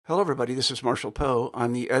Hello, everybody. This is Marshall Poe.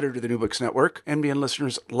 I'm the editor of the New Books Network. NBN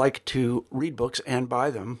listeners like to read books and buy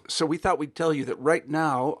them. So we thought we'd tell you that right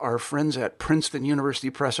now, our friends at Princeton University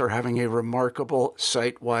Press are having a remarkable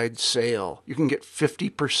site-wide sale. You can get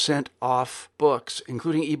 50% off books,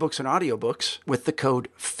 including ebooks and audiobooks, with the code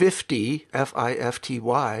 50,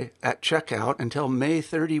 F-I-F-T-Y, at checkout until May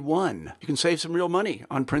 31. You can save some real money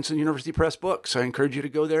on Princeton University Press books. I encourage you to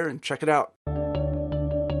go there and check it out.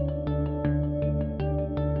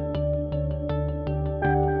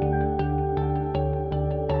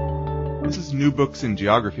 This is New Books in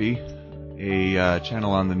Geography, a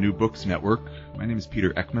channel on the New Books Network. My name is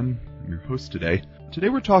Peter Ekman. I'm your host today. Today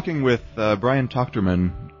we're talking with Brian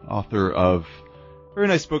Tochterman, author of a very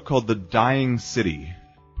nice book called The Dying City,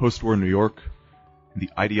 Post-War New York and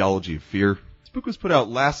the Ideology of Fear. This book was put out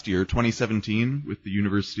last year, 2017, with the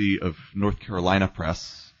University of North Carolina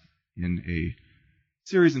Press in a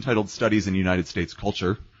series entitled Studies in United States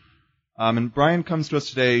Culture. And Brian comes to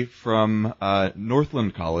us today from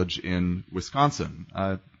Northland College in Wisconsin.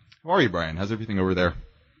 How are you, Brian? How's everything over there?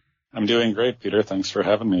 I'm doing great, Peter. Thanks for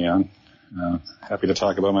having me on. Happy to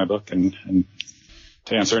talk about my book and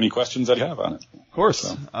to answer any questions that you have on it. Of course.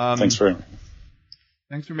 So, thanks for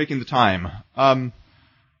making the time. Well,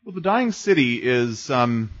 The Dying City is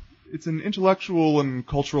it's an intellectual and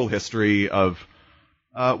cultural history of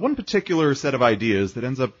one particular set of ideas that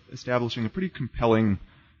ends up establishing a pretty compelling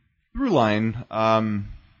through line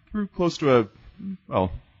through close to a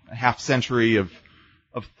half century of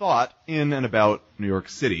thought in and about New York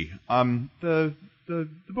City. The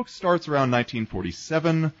book starts around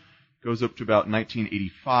 1947, goes up to about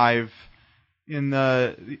 1985. In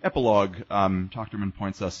the epilogue, Tochterman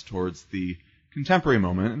points us towards the contemporary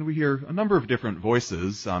moment, and we hear a number of different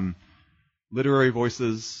voices, literary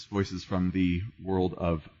voices, voices from the world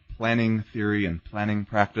of planning theory and planning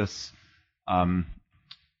practice,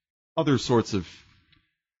 other sorts of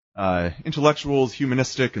intellectuals,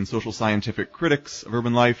 humanistic and social scientific critics of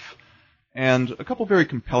urban life, and a couple very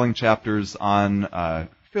compelling chapters on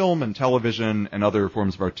film and television and other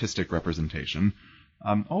forms of artistic representation.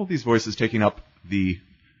 All of these voices taking up the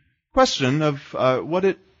question of what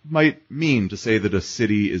it might mean to say that a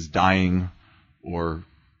city is dying or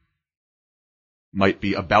might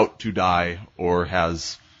be about to die or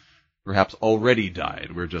has perhaps already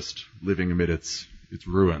died. We're just living amid its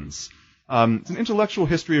ruins. It's an intellectual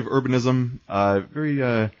history of urbanism,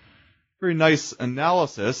 very nice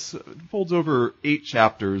analysis. It folds over 8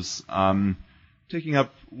 chapters, taking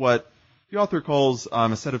up what the author calls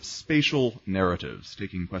a set of spatial narratives,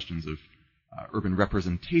 taking questions of urban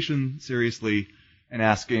representation seriously and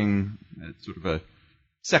asking sort of a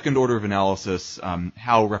second order of analysis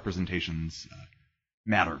how representations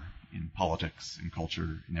matter in politics, in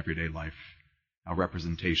culture, in everyday life. How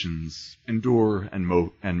representations endure and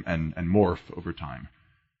morph over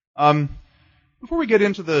time. Before we get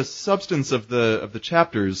into the substance of the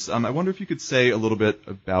chapters, I wonder if you could say a little bit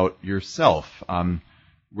about yourself,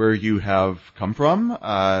 where you have come from,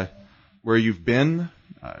 where you've been,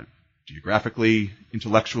 geographically,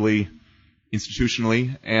 intellectually,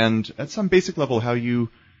 institutionally, and at some basic level, how you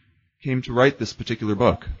came to write this particular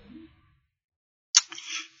book.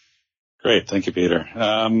 Great, thank you, Peter.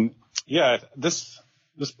 Yeah, this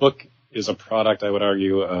book is a product, I would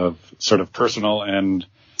argue, of sort of personal and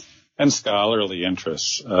scholarly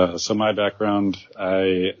interests. So my background,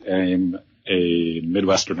 I am a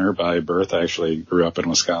Midwesterner by birth. I actually grew up in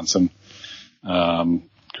Wisconsin,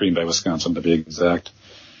 Green Bay, Wisconsin, to be exact.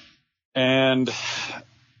 And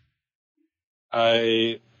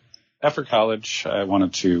after college, I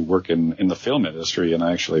wanted to work in the film industry, and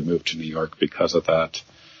I actually moved to New York because of that.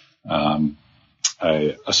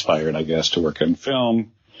 I aspired, I guess, to work in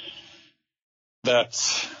film. That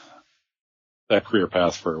career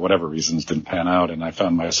path, for whatever reasons, didn't pan out, and I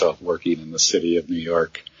found myself working in the city of New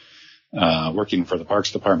York, working for the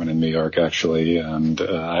Parks Department in New York, actually. And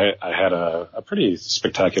I had a pretty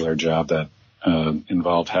spectacular job that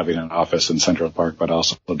involved having an office in Central Park, but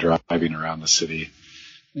also driving around the city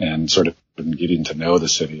and sort of getting to know the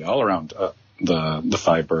city all around the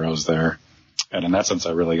 5 boroughs there. And in that sense,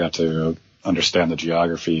 I really got to understand the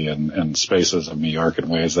geography and spaces of New York in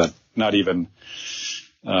ways that not even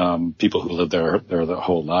people who live there their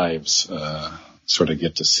whole lives sort of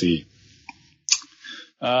get to see.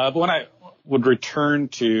 But when I would return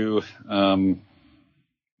to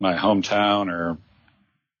my hometown or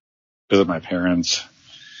visit my parents,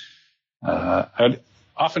 I'd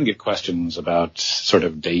often get questions about sort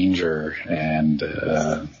of danger and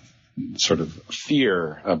sort of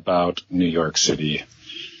fear about New York City.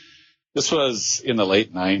 This was in the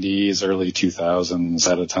late 90s, early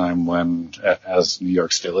 2000s, at a time when, as New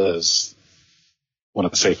York still is, one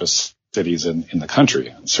of the safest cities in the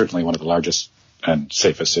country, certainly one of the largest and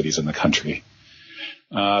safest cities in the country.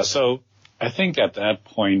 So I think at that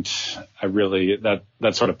point, that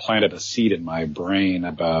sort of planted a seed in my brain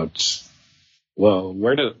about, well,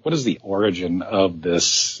 what is the origin of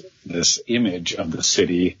this image of the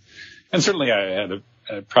city? And certainly I had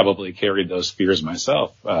probably carried those fears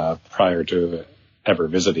myself prior to ever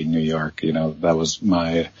visiting New York. You know, that was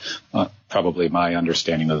probably my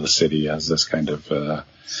understanding of the city as this kind of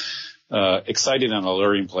exciting and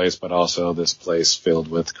alluring place, but also this place filled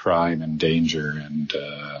with crime and danger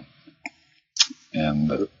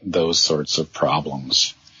and those sorts of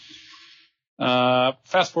problems.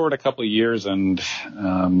 Fast forward a couple of years, and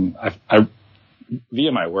I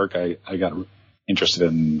via my work, I got interested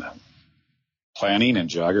in planning and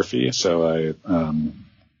geography, so I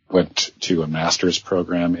went to a master's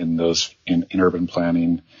program in urban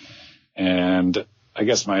planning, and I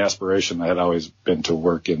guess my aspiration had always been to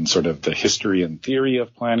work in sort of the history and theory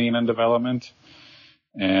of planning and development.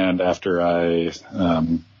 And after I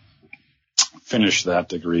finished that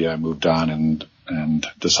degree, I moved on and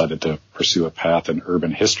decided to pursue a path in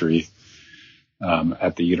urban history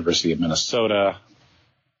at the University of Minnesota.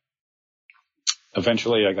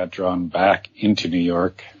 Eventually, I got drawn back into New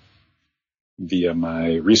York via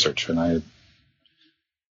my research, and I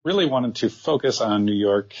really wanted to focus on New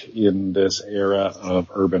York in this era of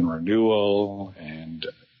urban renewal and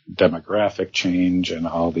demographic change and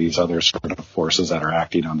all these other sort of forces that are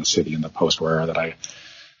acting on the city in the post-war era that I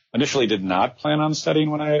initially did not plan on studying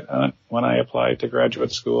when I applied to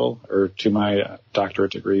graduate school or to my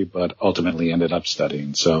doctorate degree, but ultimately ended up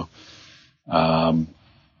studying. So,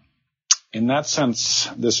 in that sense,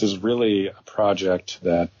 this is really a project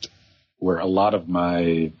where a lot of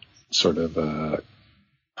my sort of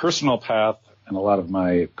personal path and a lot of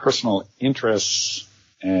my personal interests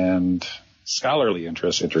and scholarly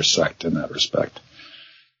interests intersect in that respect.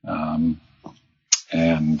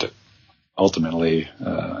 And ultimately,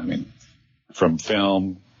 from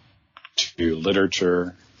film to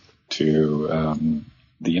literature to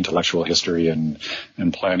the intellectual history and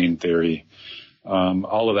planning theory,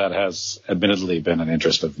 all of that has admittedly been an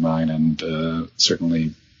interest of mine, and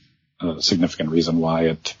certainly a significant reason why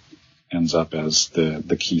it ends up as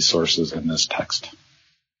the key sources in this text.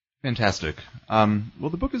 Fantastic. Well,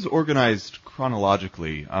 the book is organized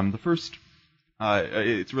chronologically. The first,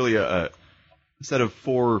 it's really a set of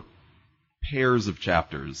 4 pairs of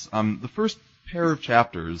chapters. The first pair of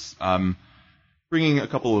chapters, bringing a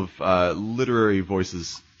couple of literary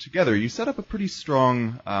voices together, you set up a pretty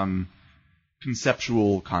strong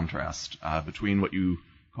conceptual contrast between what you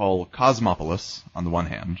call Cosmopolis on the one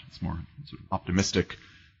hand, it's more sort of optimistic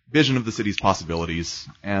vision of the city's possibilities,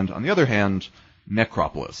 and on the other hand,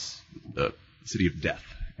 Necropolis, the city of death.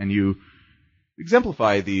 And you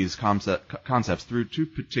exemplify these concepts through 2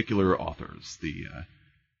 particular authors, the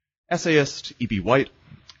essayist E.B. White,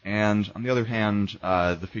 and on the other hand,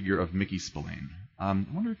 the figure of Mickey Spillane. I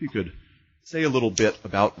wonder if you could say a little bit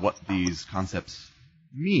about what these concepts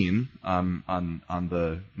mean on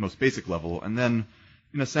the most basic level, and then,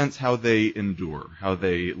 in a sense, how they endure, how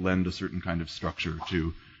they lend a certain kind of structure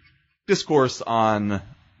to discourse on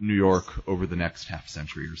New York over the next half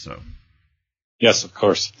century or so. Yes, of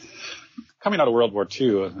course. Coming out of World War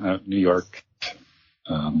II, New York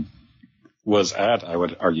was at, I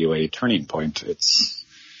would argue, a turning point. It's,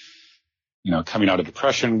 coming out of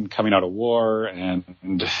depression, coming out of war, and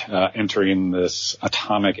entering this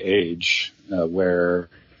atomic age where,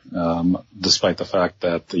 despite the fact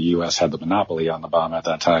that the U.S. had the monopoly on the bomb at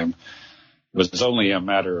that time, it was only a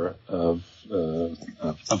matter of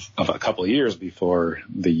a couple of years before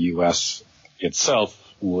the U.S. itself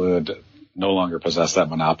would no longer possess that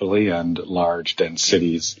monopoly, and large, dense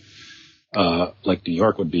cities like New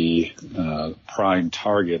York would be prime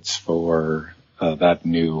targets for that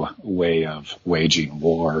new way of waging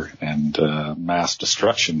war and mass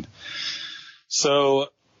destruction. So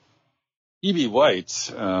E.B.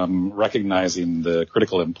 White, recognizing the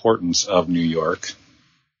critical importance of New York,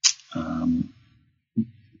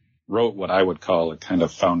 wrote what I would call a kind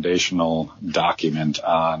of foundational document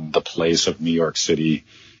on the place of New York City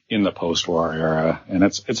in the post-war era. And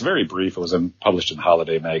it's very brief. It was published in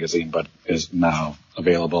Holiday magazine, but is now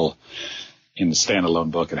available in the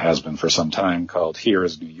standalone book. It has been for some time, called Here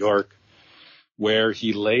is New York, where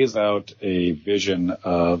he lays out a vision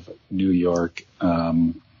of New York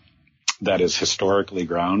that is historically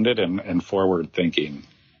grounded and forward-thinking.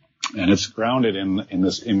 And it's grounded in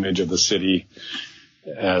this image of the city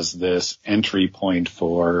as this entry point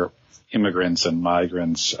for immigrants and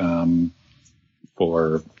migrants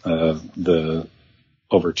for the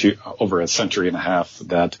over a century and a half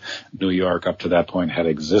that New York up to that point had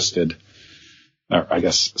existed, or I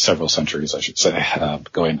guess several centuries, I should say,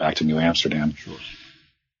 going back to New Amsterdam. Sure.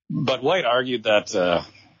 But White argued that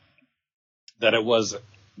it was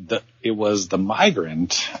the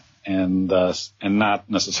migrant and not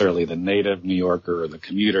necessarily the native New Yorker or the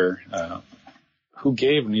commuter who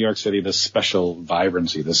gave New York City this special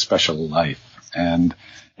vibrancy, this special life. And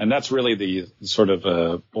that's really the sort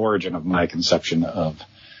of origin of my conception of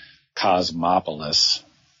cosmopolis,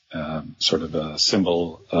 sort of a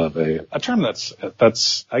symbol of a term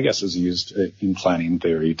that's I guess is used in planning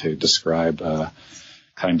theory to describe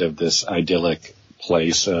kind of this idyllic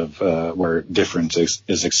place of where difference is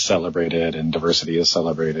celebrated and diversity is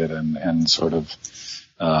celebrated, and sort of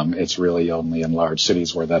it's really only in large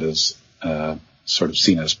cities where that is sort of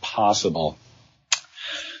seen as possible.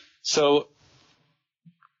 So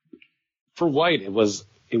for White, it was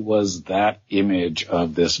that image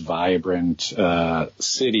of this vibrant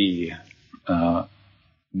city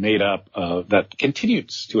made up of that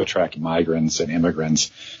continues to attract migrants and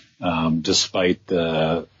immigrants, despite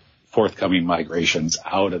the forthcoming migrations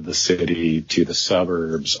out of the city to the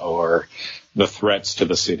suburbs or the threats to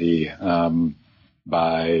the city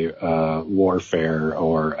by warfare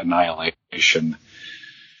or annihilation.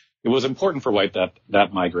 It was important for White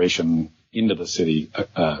that migration into the city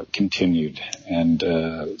continued, and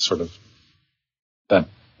sort of that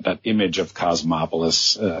image of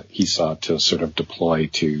cosmopolis he sought to sort of deploy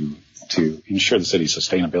to ensure the city's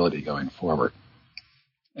sustainability going forward.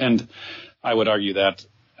 And I would argue that,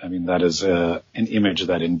 I mean, that is an image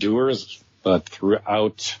that endures, but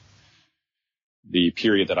throughout the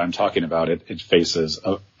period that I'm talking about, it faces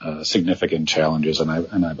significant challenges,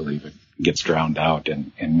 and I believe it gets drowned out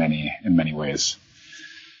in many ways.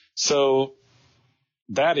 So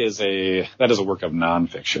that is a work of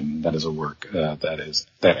nonfiction. That is a work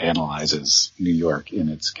that analyzes New York in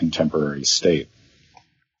its contemporary state,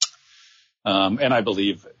 and I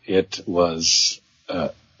believe it was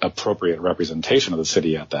appropriate representation of the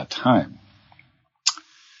city at that time.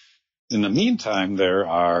 In the meantime, there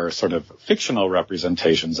are sort of fictional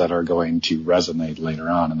representations that are going to resonate later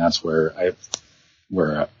on, and that's where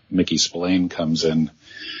Mickey Spillane comes in.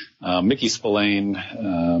 Mickey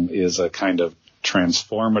Spillane is a kind of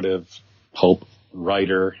transformative pulp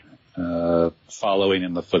writer, following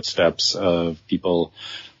in the footsteps of people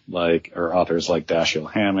or authors like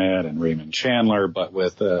Dashiell Hammett and Raymond Chandler, but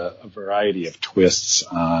with a variety of twists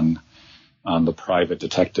on the private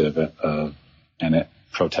detective and a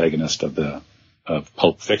protagonist of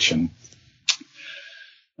pulp fiction.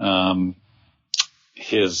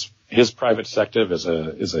 His private detective is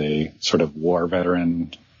a sort of war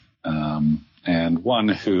veteran, and one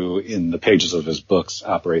who, in the pages of his books,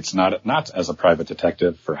 operates not as a private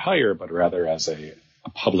detective for hire, but rather as a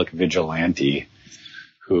public vigilante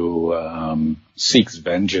who seeks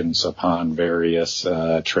vengeance upon various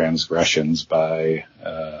transgressions by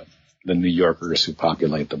the New Yorkers who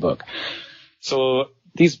populate the book. So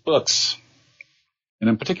these books, and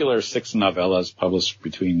in particular 6 novellas published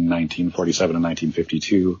between 1947 and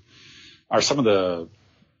 1952, are some of the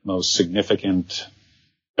most significant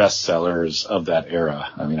bestsellers of that era.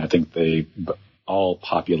 I mean, I think they all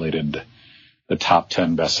populated the top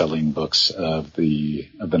 10 best-selling books of the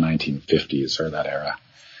 1950s or that era.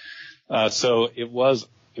 So it was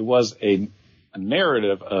a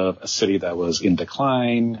narrative of a city that was in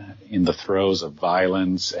decline, in the throes of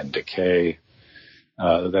violence and decay,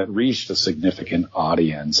 that reached a significant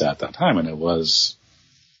audience at that time. And it was,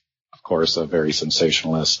 of course, a very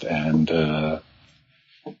sensationalist and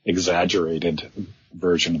exaggerated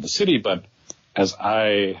version of the city. But as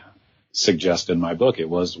I suggest in my book, it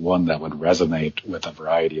was one that would resonate with a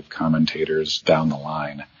variety of commentators down the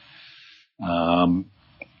line.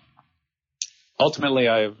 Ultimately,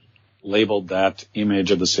 I've labeled that image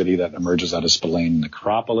of the city that emerges out of Spillane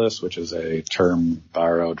necropolis, which is a term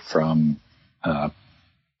borrowed from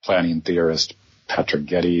planning theorist Patrick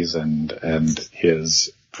Geddes and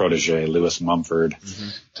his protege Lewis Mumford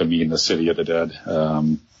to mean the city of the dead.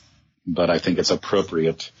 But I think it's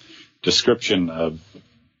appropriate description of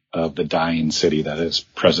the dying city that is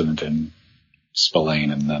present in Spillane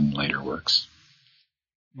and then later works.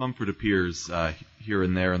 Mumford appears here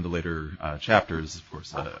and there in the later chapters, of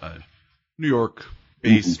course, a New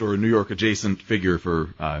York-based or New York-adjacent figure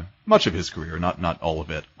for much of his career, not all of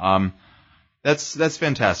it. That's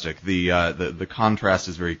fantastic. The contrast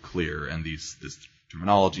is very clear, and this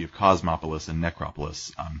terminology of cosmopolis and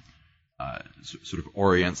necropolis sort of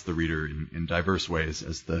orients the reader in diverse ways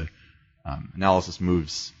as the analysis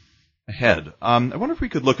moves ahead. I wonder if we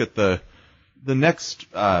could look at the next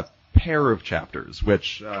pair of chapters,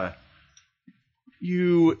 which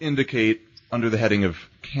you indicate under the heading of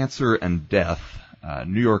Cancer and Death,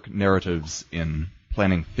 New York Narratives in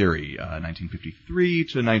Planning Theory, 1953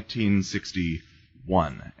 to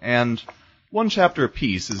 1961. And one chapter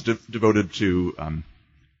apiece is devoted to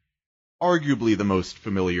arguably the most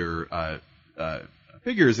familiar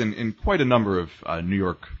figures in quite a number of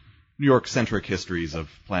New York-centric histories of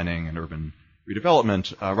planning and urban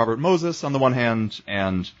redevelopment. Robert Moses on the one hand,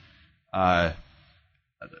 and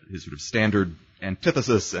his sort of standard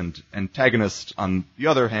antithesis and antagonist on the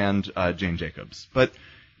other hand, Jane Jacobs. But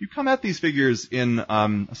you come at these figures in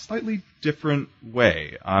a slightly different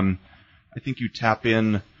way. I think you tap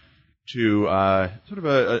in to sort of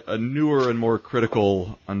a newer and more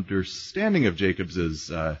critical understanding of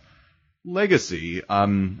Jacobs's legacy. I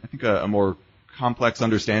think a more complex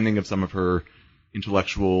understanding of some of her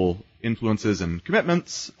intellectual influences and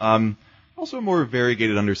commitments. Also a more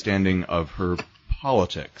variegated understanding of her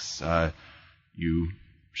politics. You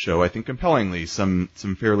show, I think, compellingly some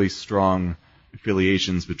fairly strong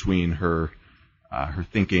affiliations between her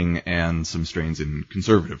thinking and some strains in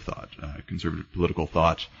conservative thought, conservative political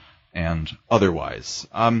thought, and otherwise.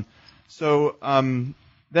 So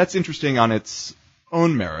that's interesting on its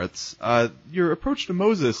own merits. Your approach to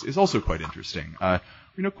Moses is also quite interesting.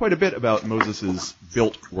 We know quite a bit about Moses's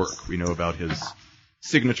built work. We know about his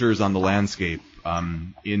signatures on the landscape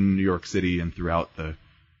in New York City and throughout the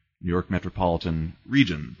New York metropolitan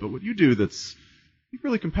region. But what you do that's I think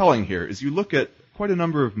really compelling here is you look at quite a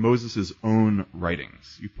number of Moses's own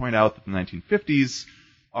writings. You point out that the 1950s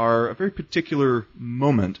are a very particular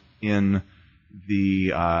moment in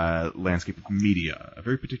the landscape of media, a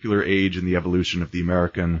very particular age in the evolution of the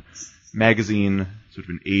American magazine, sort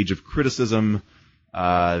of an age of criticism.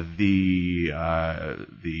 The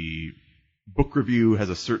book review has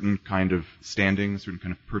a certain kind of standing, a certain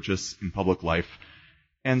kind of purchase in public life.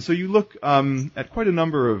 And so you look at quite a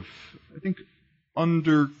number of, I think,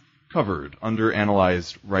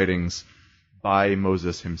 underanalyzed writings by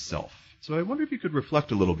Moses himself. So I wonder if you could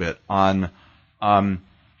reflect a little bit on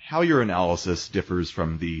how your analysis differs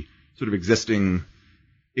from the sort of existing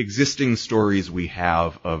stories we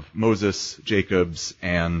have of Moses, Jacobs,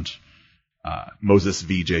 and Moses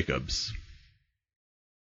v. Jacobs.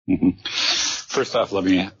 Mm-hmm. First off, let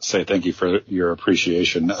me say thank you for your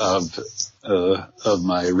appreciation of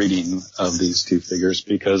my reading of these two figures,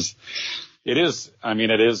 because it is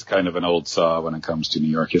kind of an old saw when it comes to New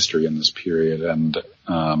York history in this period, and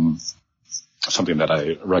something that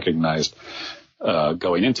I recognized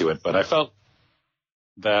going into it. But I felt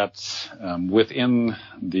that within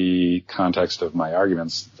the context of my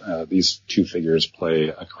arguments, these two figures play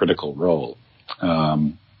a critical role.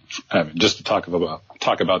 Just to talk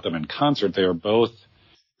about them in concert, they're both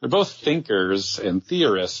thinkers and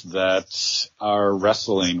theorists that are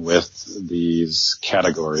wrestling with these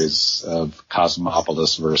categories of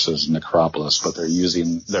cosmopolis versus necropolis, but they're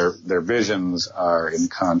using their visions are in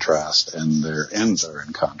contrast and their ends are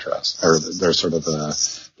in contrast, or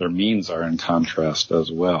their means are in contrast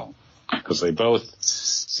as well, because they both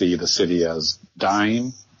see the city as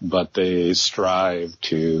dying, but they strive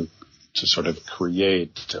to sort of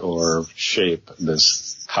create or shape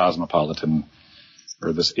this cosmopolitan,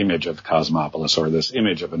 or this image of cosmopolis, or this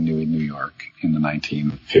image of a new New York in the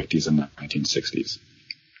 1950s and 1960s.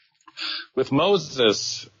 With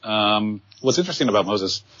Moses, what's interesting about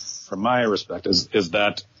Moses, from my respect, is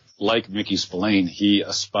that, like Mickey Spillane, he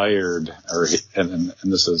aspired, and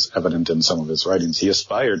this is evident in some of his writings, he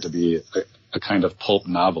aspired to be a kind of pulp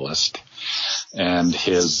novelist. And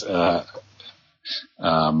his,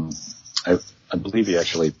 I believe he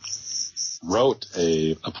actually wrote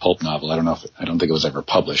a pulp novel. I don't think it was ever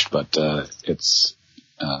published, but it's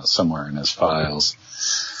somewhere in his files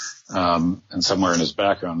and somewhere in his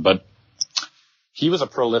background. But he was a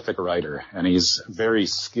prolific writer, and he's a very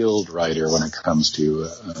skilled writer when it comes to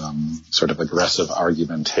sort of aggressive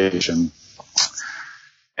argumentation.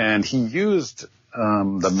 And he used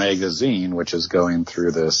the magazine, which is going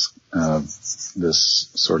through this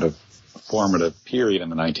sort of formative period in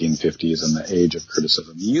the 1950s and the age of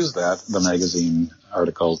criticism. He used the magazine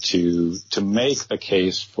article, to make the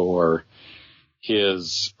case for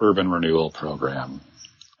his urban renewal program.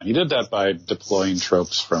 And he did that by deploying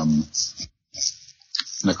tropes from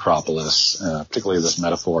necropolis, particularly this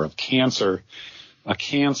metaphor of cancer, a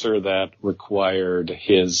cancer that required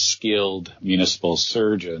his skilled municipal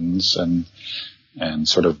surgeons and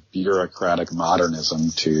sort of bureaucratic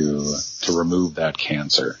modernism to remove that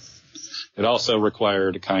cancer. It also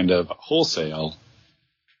required kind of wholesale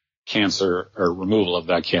cancer or removal of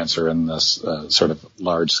that cancer in this sort of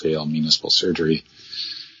large-scale municipal surgery.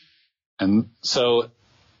 And so,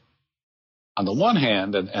 on the one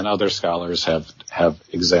hand, and other scholars have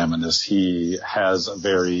examined this, he has a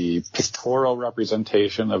very pictorial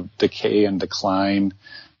representation of decay and decline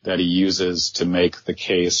that he uses to make the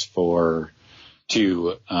case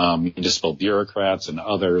to municipal bureaucrats and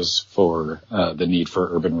others for the need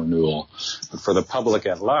for urban renewal. But for the public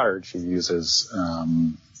at large, he uses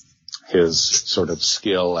his sort of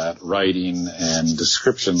skill at writing and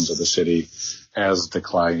descriptions of the city as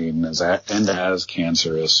declining and as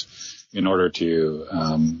cancerous in order to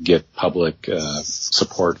get public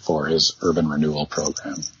support for his urban renewal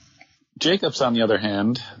program. Jacobs, on the other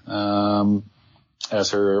hand,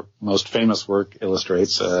 as her most famous work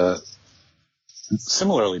illustrates,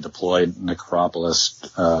 similarly deployed Necropolis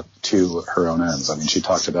to her own ends. I mean, she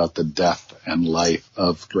talked about the death and life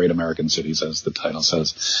of great American cities, as the title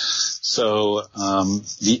says. So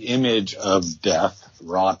the image of death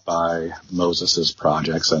wrought by Moses's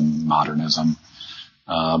projects and modernism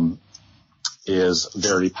is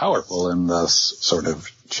very powerful in this sort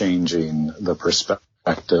of changing the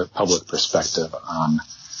public perspective on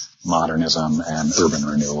modernism and urban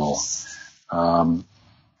renewal.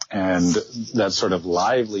 And that sort of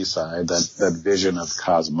lively side, that vision of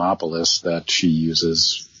Cosmopolis that she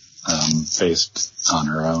uses based on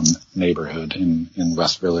her own neighborhood in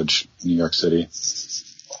West Village, New York City,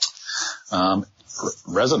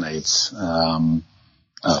 resonates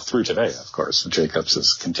through today, of course. Jacobs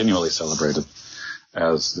is continually celebrated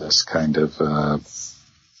as this kind of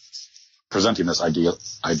presenting this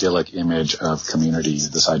idyllic image of community,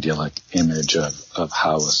 this idyllic image of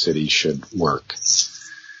how a city should work.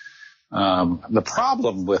 The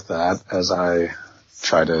problem with that, as I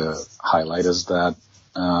try to highlight, is that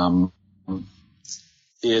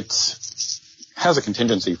it has a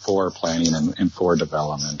contingency for planning and for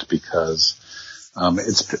development, because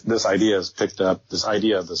this idea is picked up, this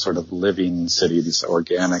idea of the sort of living city, this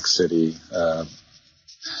organic city,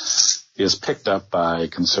 is picked up by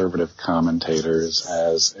conservative commentators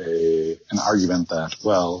as an argument that,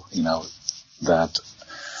 well, that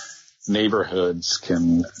neighborhoods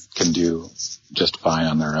can do just fine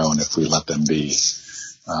on their own if we let them be.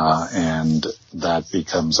 And that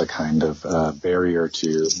becomes a kind of barrier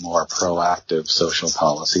to more proactive social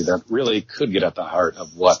policy that really could get at the heart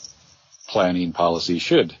of what planning policy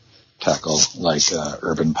should tackle, like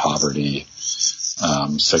urban poverty,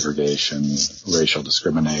 segregation, racial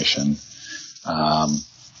discrimination.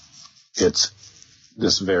 It's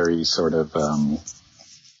this very sort of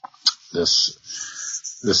this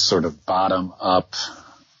sort of bottom-up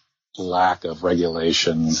lack of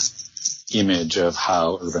regulation image of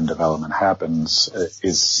how urban development happens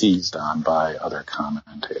is seized on by other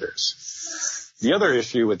commentators. The other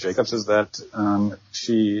issue with Jacobs is that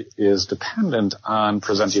she is dependent on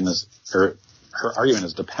presenting this, her argument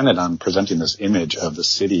is dependent on presenting this image of the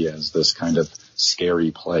city as this kind of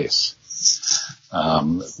scary place,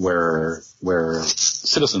 where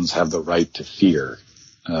citizens have the right to fear,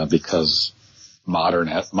 because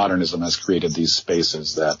modernism has created these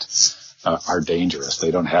spaces that are dangerous. They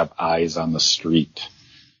don't have eyes on the street.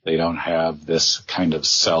 They don't have this kind of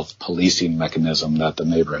self-policing mechanism that the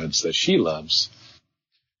neighborhoods that she loves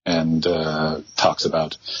and talks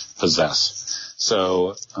about possess.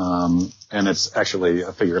 So, and it's actually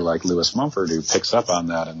a figure like Lewis Mumford who picks up on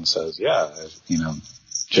that and says, yeah,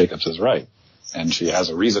 Jacobs is right. And she has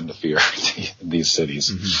a reason to fear these cities.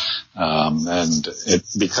 Mm-hmm. And it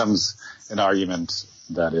becomes an argument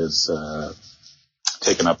that is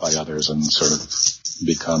taken up by others and sort of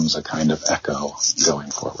becomes a kind of echo going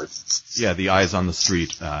forward. Yeah, the eyes on the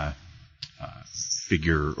street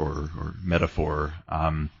figure or metaphor,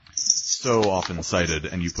 so often cited,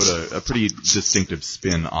 and you put a pretty distinctive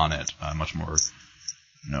spin on it, much more,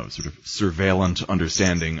 sort of surveillant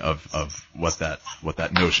understanding of what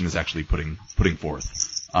that notion is actually putting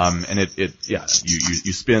forth. And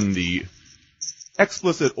you spin the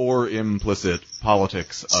explicit or implicit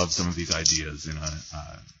politics of some of these ideas in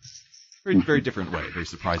a very, very different way, very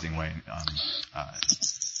surprising way.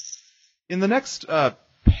 In the next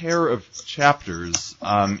pair of chapters,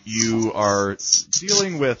 you are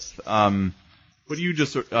dealing with what you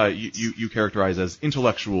just you characterize as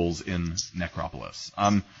intellectuals in Necropolis.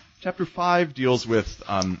 Chapter 5 deals with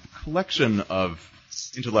collection of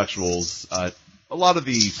intellectuals. A lot of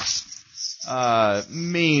the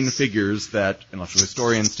main figures that intellectual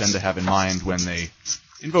historians tend to have in mind when they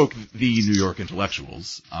invoke the New York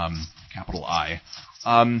intellectuals, capital I,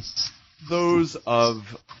 those of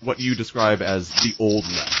what you describe as the old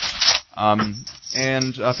left,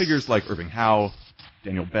 and figures like Irving Howe,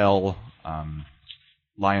 Daniel Bell,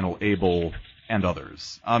 Lionel Abel, and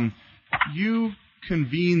others. You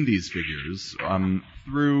convene these figures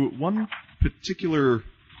through one particular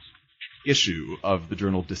issue of the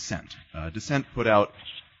journal Dissent. Dissent put out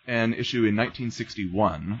an issue in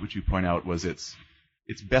 1961, which you point out was its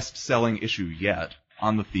best-selling issue yet,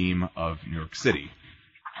 on the theme of New York City.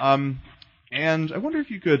 And I wonder if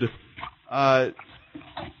you could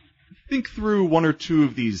think through one or two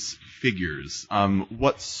of these figures,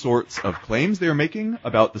 what sorts of claims they are making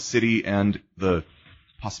about the city and the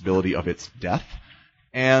possibility of its death,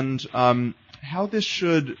 and how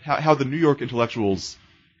the New York intellectuals'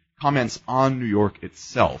 comments on New York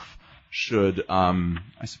itself should,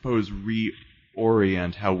 I suppose,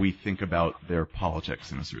 reorient how we think about their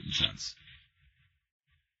politics in a certain sense.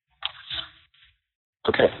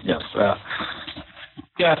 Okay. Yes.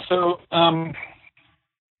 So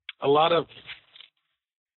a lot of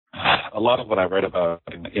what I write about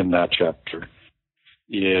in that chapter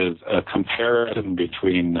is a comparison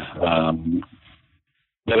between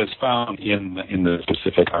that is found in the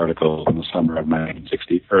specific article in the summer of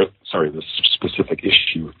 1960, the specific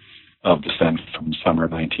issue of Dissent from summer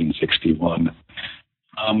 1961,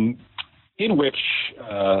 in which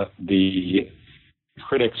the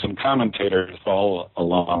critics and commentators fall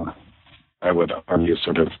along, I would argue,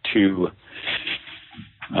 sort of two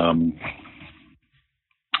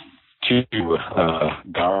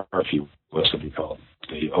guard, if you will, what you call it,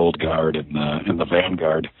 the old guard and the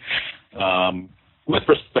vanguard, with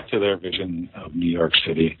respect to their vision of New York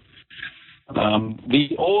City.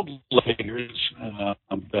 The old figures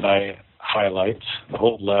that I highlight, the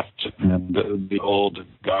old left and the old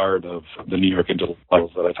guard of the New York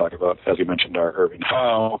intellectuals that I talk about, as you mentioned, are Irving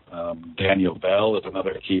Howe. Daniel Bell is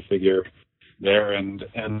another key figure there, and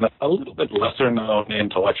a little bit lesser known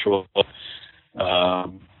intellectual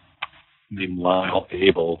named Lionel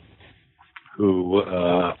Abel, who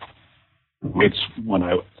it's one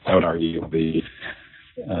I would argue the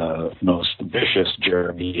most vicious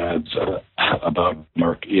jeremiads about New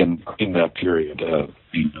York in that period,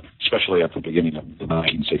 especially at the beginning of the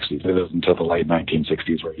 1960s. It isn't until the late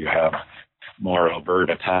 1960s where you have more overt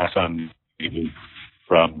attacks on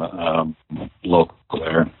from local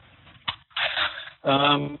there.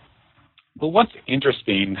 But what's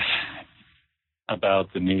interesting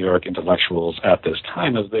about the New York intellectuals at this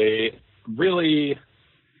time is they really,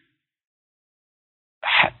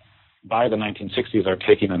 by the 1960s, are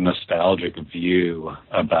taking a nostalgic view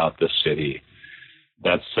about the city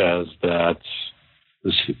that says that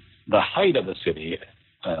the height of the city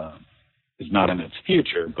is not in its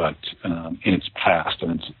future, but in its past.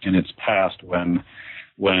 And it's in its past when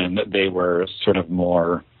they were sort of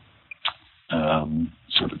more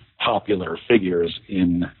sort of popular figures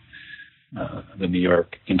in the New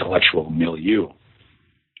York intellectual milieu.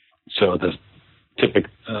 So the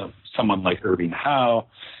someone like Irving Howe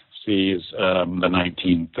sees the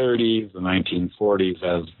 1930s, the 1940s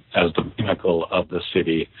as the pinnacle of the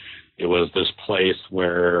city. It was this place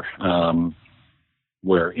where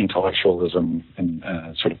intellectualism and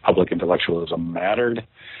sort of public intellectualism mattered,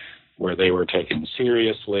 where they were taken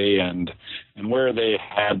seriously, and where they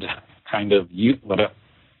had kind of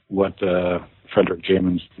what Frederick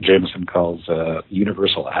Jameson calls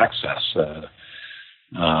universal access.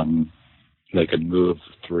 They could move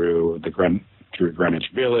through through Greenwich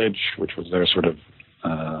Village, which was their sort of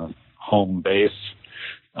home base,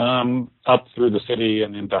 up through the city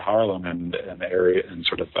and into Harlem and area and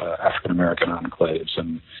sort of African American enclaves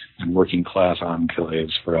and working class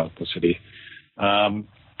enclaves throughout the city.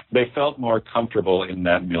 They felt more comfortable in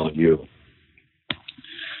that milieu.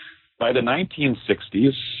 By the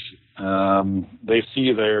 1960s, they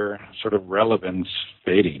see their sort of relevance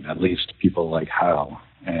fading, at least people like Howe.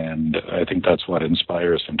 And I think that's what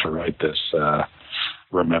inspires him to write this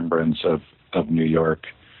remembrance of New York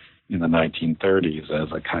in the 1930s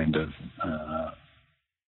as a kind of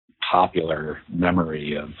popular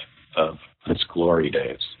memory of its glory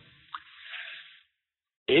days.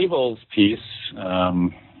 Abel's piece,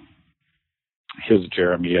 his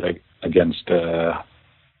Jeremiad against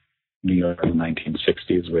New York in the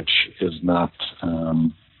 1960s, which is not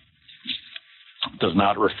does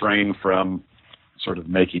not refrain from sort of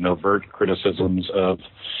making overt criticisms of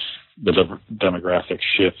the demographic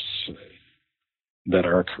shifts that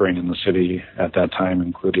are occurring in the city at that time,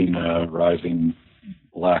 including rising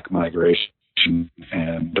black migration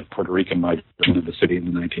and Puerto Rican migration to the city in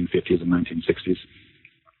the 1950s and 1960s.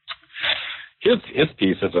 His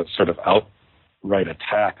piece is a sort of outright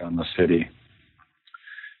attack on the city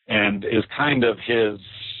and is kind of his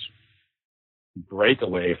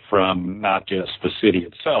breakaway from not just the city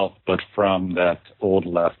itself, but from that old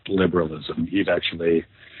left liberalism. He'd actually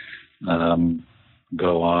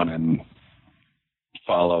go on and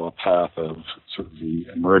follow a path of sort of the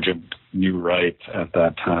emergent new right at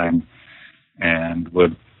that time, and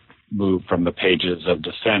would move from the pages of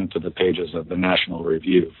Dissent to the pages of the National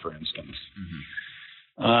Review, for instance.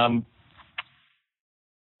 Mm-hmm.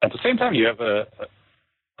 At the same time, you have a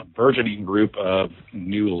burgeoning group of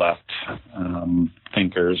new left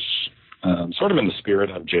thinkers, sort of in the spirit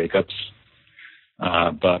of Jacobs,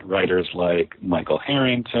 but writers like Michael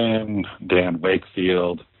Harrington, Dan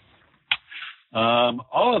Wakefield,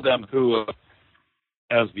 all of them who,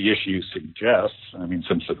 as the issue suggests, I mean,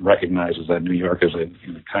 since it recognizes that New York is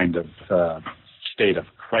in a kind of state of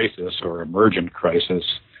crisis or emergent crisis,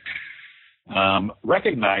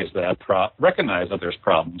 recognize that there's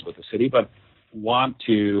problems with the city, but want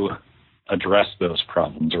to address those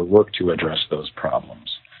problems or work to address those problems.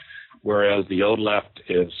 Whereas the old left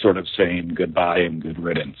is sort of saying goodbye and good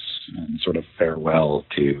riddance and sort of farewell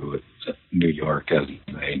to New York as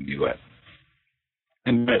they knew it.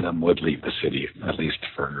 And many of them would leave the city, at least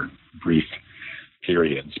for brief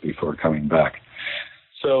periods before coming back.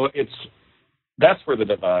 So that's where the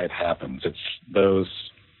divide happens. It's those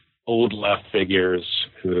old left figures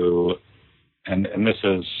who, and this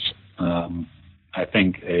is, I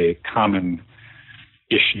think, a common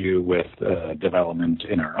issue with development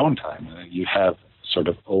in our own time. You have sort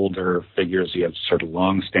of older figures, you have sort of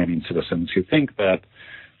long-standing citizens who think that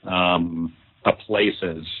a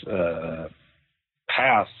place's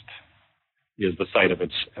past is the site of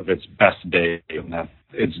its best day, and that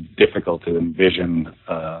it's difficult to envision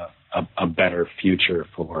a better future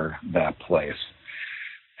for that place.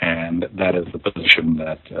 And that is the position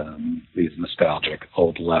that these nostalgic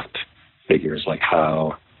old left figures like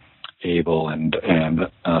Howe, Abel, and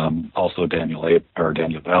also Daniel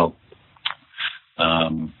Bell,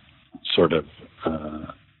 sort of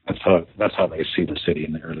that's how they see the city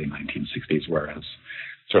in the early 1960s. Whereas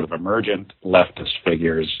sort of emergent leftist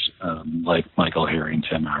figures like Michael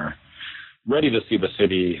Harrington are ready to see the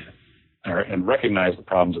city and recognize the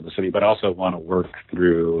problems of the city, but also want to work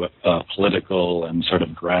through a political and sort of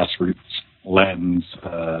grassroots lens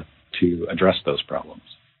to address those problems.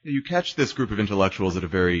 You catch this group of intellectuals at a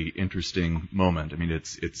very interesting moment. I mean,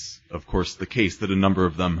 it's of course the case that a number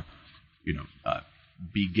of them,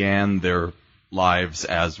 began their lives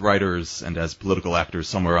as writers and as political actors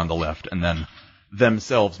somewhere on the left, and then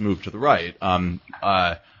themselves moved to the right.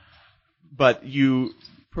 But you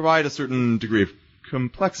provide a certain degree of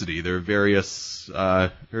complexity. There are various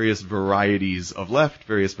varieties of left,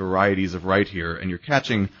 various varieties of right here, and you're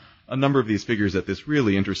catching a number of these figures at this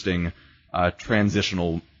really interesting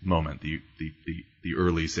transitional moment, the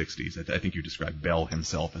early 60s. I think you described Bell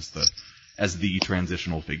himself as the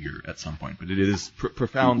transitional figure at some point, but it is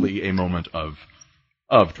profoundly a moment of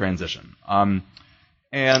transition. So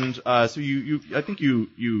I think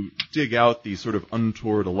you dig out these sort of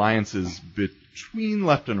untoward alliances between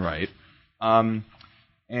left and right, and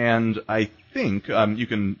I think you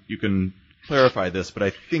can clarify this, but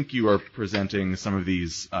I think you are presenting some of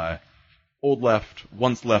these old left,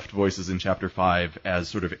 once left voices in Chapter 5 as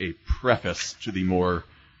sort of a preface to the more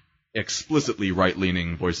explicitly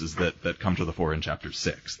right-leaning voices that come to the fore in Chapter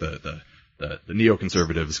 6, the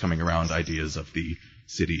neoconservatives coming around ideas of the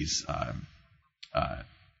city's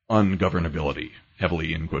ungovernability,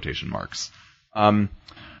 heavily in quotation marks. I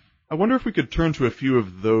wonder if we could turn to a few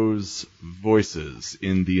of those voices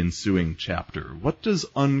in the ensuing chapter. What does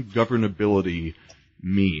ungovernability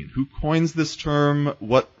mean? Who coins this term?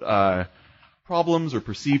 What problems or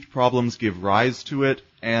perceived problems give rise to it?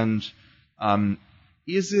 And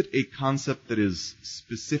is it a concept that is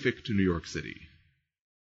specific to New York City?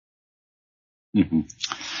 Mm-hmm.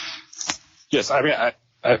 Yes, I mean,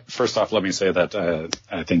 I first off, let me say that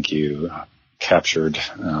I think you captured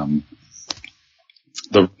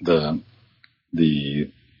the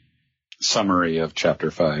summary of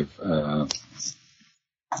Chapter 5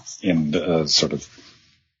 in sort of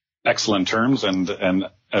excellent terms, and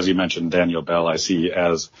as you mentioned, Daniel Bell, I see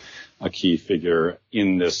as a key figure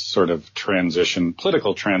in this sort of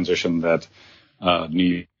political transition that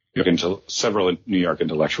several New York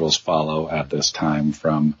intellectuals follow at this time,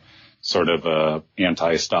 from sort of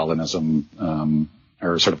anti-Stalinism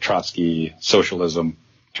or sort of Trotskyist socialism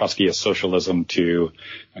to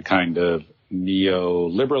a kind of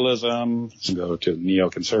neoliberalism. Some go to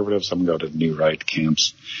neoconservative, some go to new right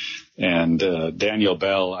camps. And Daniel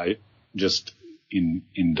Bell, I just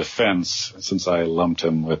in defense, since I lumped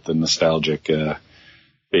him with the nostalgic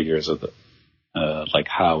figures of like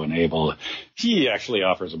Howe and Abel. He actually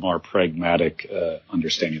offers a more pragmatic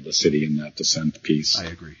understanding of the city in that Dissent piece. I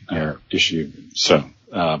agree. Issue. So,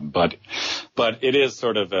 but it is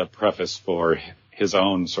sort of a preface for his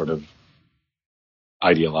own sort of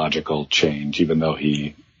ideological change, even though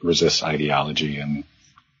he resists ideology and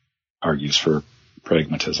argues for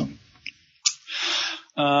pragmatism.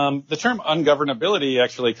 The term ungovernability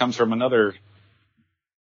actually comes from another,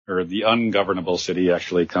 or the ungovernable city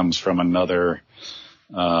actually comes from another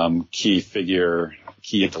key figure,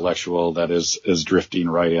 key intellectual that is drifting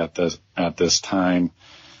right at this time,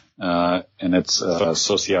 and it's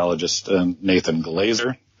sociologist Nathan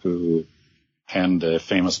Glazer, who penned a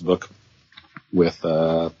famous book with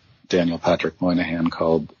Daniel Patrick Moynihan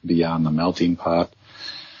called Beyond the Melting Pot.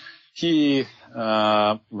 He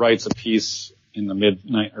writes a piece in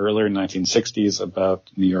the earlier 1960s about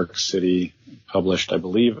New York City, published, I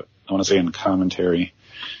believe, I want to say in Commentary,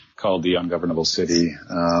 called The Ungovernable City,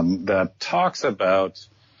 that talks about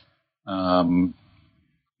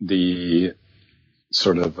the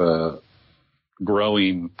sort of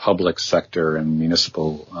growing public sector and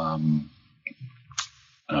municipal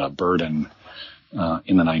burden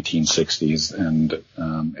in the 1960s, and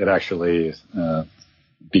it actually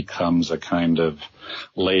becomes a kind of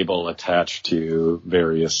label attached to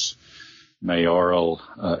various mayoral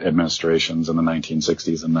administrations in the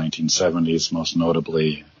 1960s and 1970s, most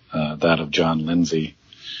notably that of John Lindsay,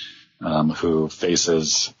 who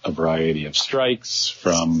faces a variety of strikes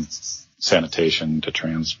from sanitation to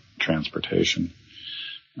transportation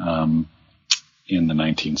in the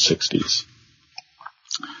 1960s.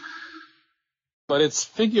 But it's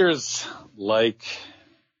figures like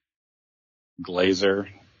Glazer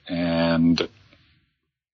and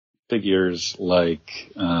figures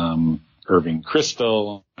like Irving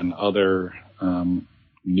Kristol and other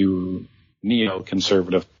new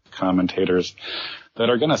neoconservative commentators that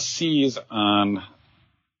are going to seize on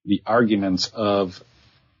the arguments of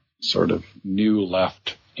sort of new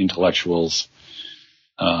left intellectuals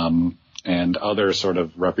and other sort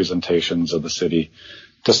of representations of the city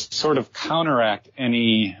to sort of counteract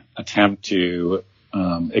any attempt to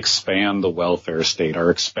expand the welfare state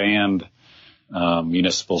or expand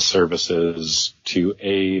municipal services to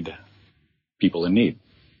aid people in need.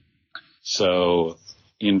 So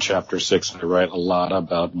in Chapter 6, I write a lot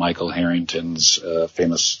about Michael Harrington's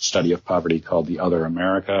famous study of poverty called The Other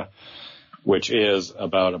America, which is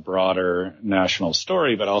about a broader national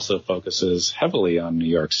story, but also focuses heavily on New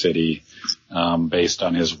York City, based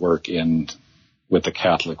on his work with the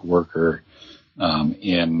Catholic worker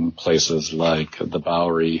in places like the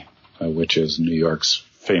Bowery, which is New York's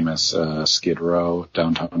famous Skid Row,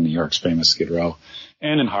 downtown New York's famous Skid Row,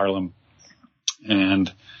 and in Harlem,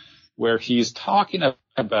 and where he's talking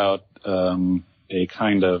about a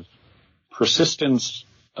kind of persistence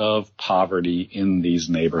of poverty in these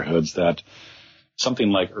neighborhoods that something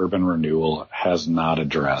like urban renewal has not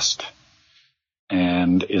addressed,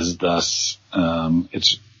 and is thus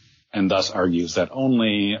thus argues that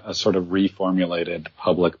only a sort of reformulated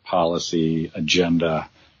public policy agenda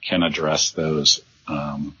can address those,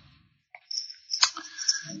 can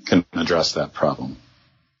address that problem.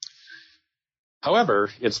 However,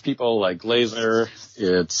 it's people like Glazer,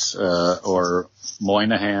 or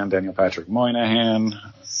Moynihan, Daniel Patrick Moynihan,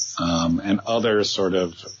 and other sort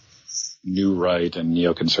of new right and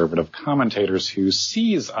neoconservative commentators who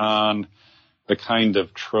seize on the kind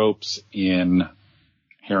of tropes in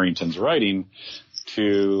Harrington's writing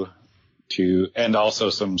and also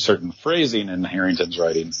some certain phrasing in Harrington's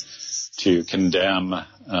writing to condemn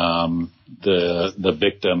the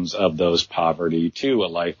victims of those poverty to a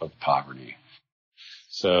life of poverty.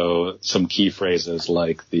 So some key phrases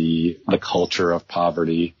like the culture of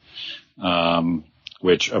poverty,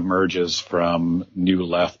 which emerges from new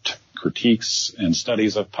left critiques and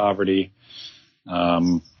studies of poverty,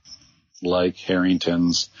 like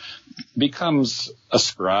Harrington's, becomes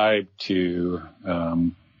ascribed to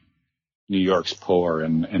New York's poor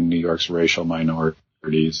and New York's racial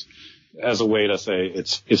minorities as a way to say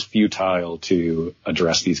it's futile to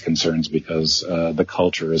address these concerns because the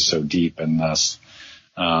culture is so deep and thus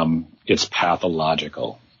it's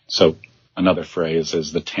pathological. So another phrase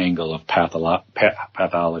is the tangle of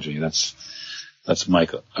pathology. That's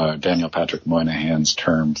Daniel Patrick Moynihan's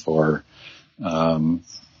term for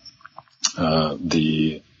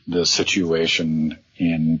the situation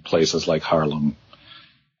in places like Harlem,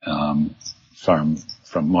 from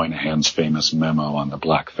Moynihan's famous memo on the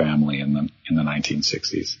black family in the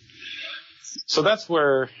 1960s. So that's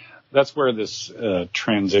where this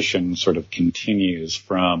transition sort of continues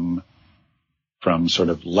from sort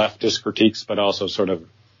of leftist critiques, but also sort of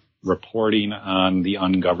reporting on the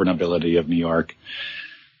ungovernability of New York,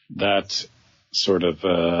 that sort of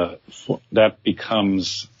that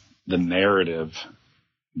becomes the narrative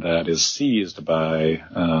that is seized by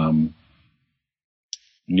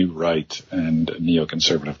New Right and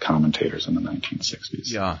neoconservative commentators in the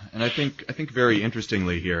 1960s. Yeah, and I think very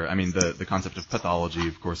interestingly here, I mean, the concept of pathology,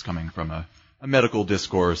 of course, coming from a medical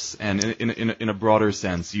discourse, and in a broader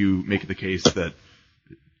sense, you make the case that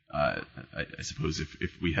I suppose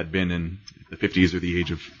if we had been in the 50s or the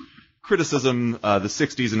age of criticism, the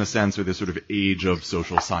 60s, in a sense, are this sort of age of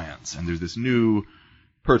social science, and there's this new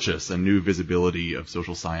purchase and new visibility of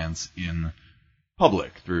social science in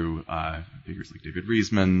public through figures like David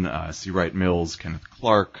Reisman, C. Wright Mills, Kenneth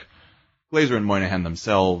Clark, Glaser and Moynihan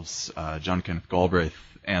themselves, John Kenneth Galbraith,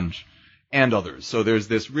 and others. So there's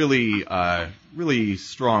this really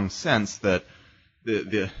strong sense that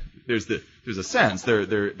there's a sense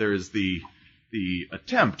there is the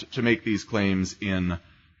attempt to make these claims in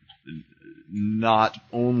not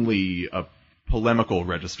only a polemical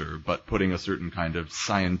register, but putting a certain kind of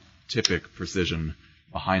scientific precision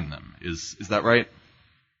behind them. Is that right?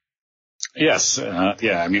 Yes.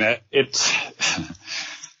 Yeah. I mean,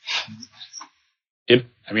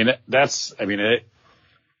 that's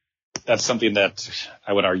something that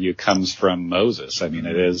I would argue comes from Moses. I mean,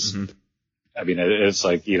 it is. Mm-hmm. I mean, it's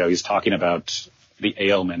like, he's talking about the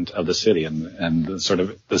ailment of the city, and the sort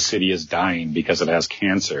of the city is dying because it has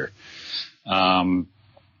cancer.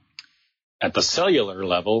 At the cellular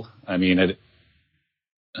level, I mean,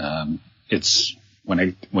 it's when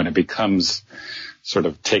it becomes sort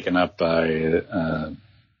of taken up by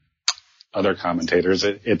other commentators,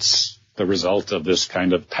 it's the result of this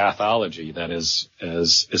kind of pathology that is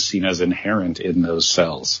seen as inherent in those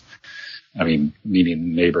cells. I mean,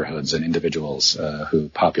 meaning neighborhoods and individuals who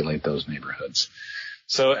populate those neighborhoods.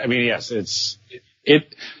 So, I mean, yes,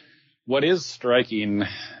 what is striking,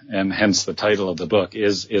 and hence the title of the book,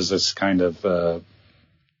 is this kind of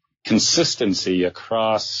consistency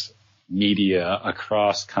across media,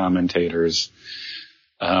 across commentators,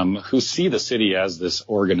 who see the city as this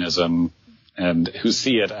organism and who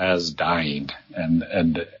see it as dying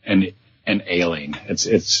and ailing.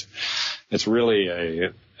 It's really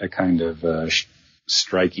a kind of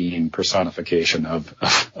striking personification of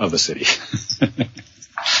the city.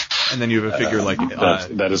 And then you have a figure like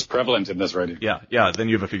that is prevalent in this writing. Yeah. Then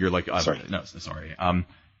you have a figure like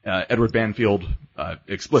Edward Banfield,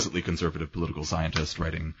 explicitly conservative political scientist,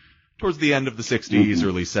 writing towards the end of the 60s,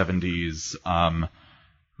 early 70s,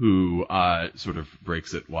 who sort of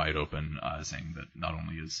breaks it wide open, saying that not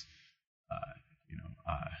only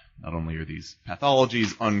are these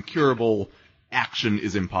pathologies uncurable, action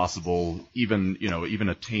is impossible. Even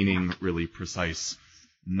attaining really precise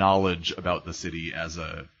knowledge about the city as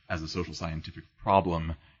a social scientific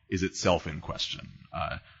problem is itself in question.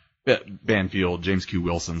 Banfield, James Q.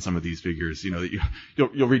 Wilson, some of these figures,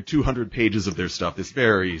 you'll read 200 pages of their stuff. This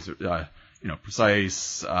very,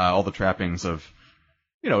 precise, all the trappings of,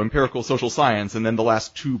 empirical social science, and then the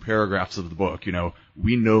last 2 paragraphs of the book,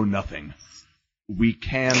 we know nothing. We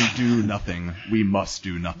can do nothing. We must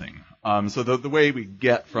do nothing. So the way we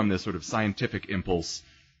get from this sort of scientific impulse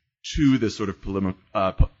to this sort of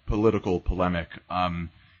political polemic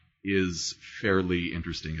is fairly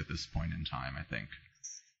interesting at this point in time, I think.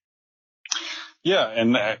 Yeah,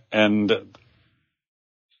 and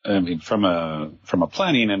I mean, from a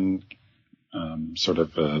planning and sort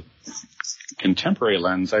of a contemporary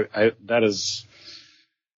lens,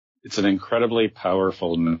 it's an incredibly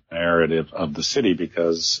powerful narrative of the city,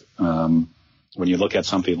 because when you look at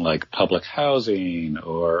something like public housing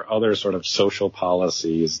or other sort of social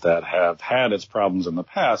policies that have had its problems in the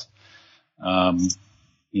past,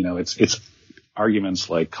 it's arguments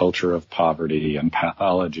like culture of poverty and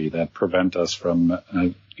pathology that prevent us from,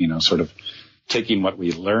 sort of taking what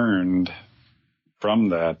we learned from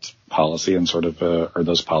that policy and sort of, or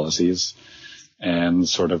those policies, and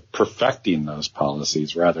sort of perfecting those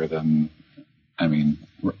policies rather than,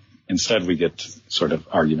 instead we get sort of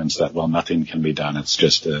arguments that, well, nothing can be done. It's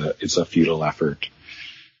just it's a futile effort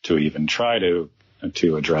to even try to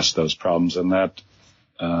address those problems. And that,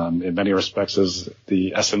 in many respects, is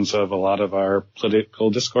the essence of a lot of our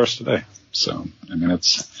political discourse today. So,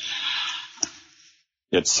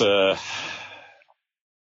 it's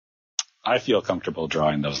I feel comfortable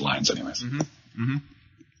drawing those lines anyways. Mm-hmm.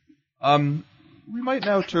 Mm-hmm. We might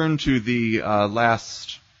now turn to the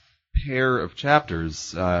last pair of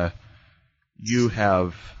chapters. You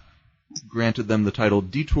have granted them the title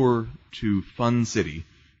Detour to Fun City,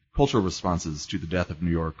 Cultural Responses to the Death of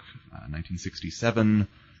New York, 1967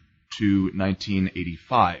 to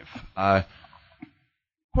 1985.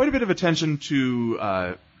 quite a bit of attention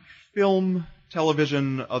to film,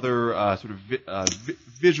 television, other sort of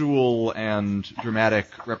visual and dramatic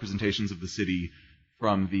representations of the city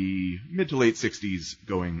from the mid to late 60s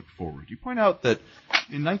going forward. You point out that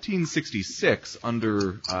in 1966,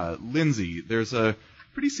 under Lindsay, there's a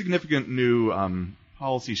pretty significant new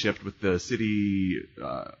policy shift with the city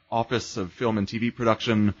Office of Film and TV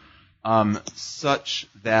Production, such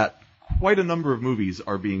that quite a number of movies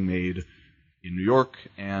are being made in New York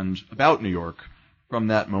and about New York from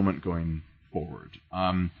that moment going forward.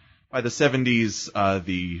 By the 70s,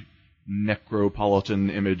 the necropolitan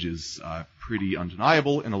image is pretty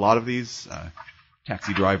undeniable in a lot of these.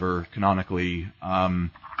 Taxi Driver, canonically,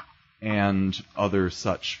 and other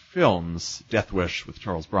such films. Death Wish with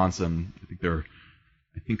Charles Bronson.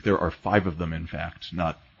 I think there are 5 of them, in fact,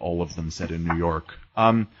 not all of them set in New York.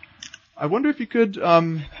 I wonder if you could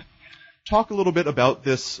talk a little bit about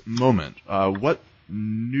this moment. What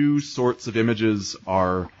new sorts of images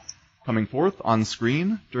are coming forth on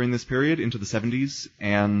screen during this period into the 70s,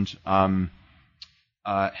 and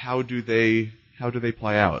how do they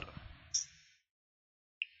play out?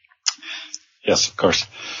 Yes, of course.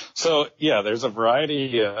 So, yeah, there's a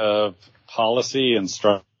variety of policy and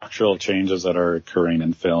structural changes that are occurring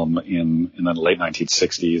in film in the late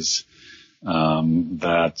 1960s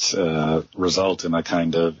that result in a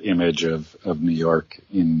kind of image of New York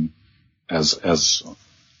as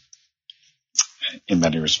in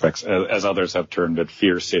many respects, as others have termed it,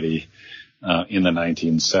 Fear City in the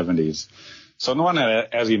 1970s. So on the one hand,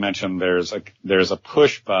 as you mentioned, there's a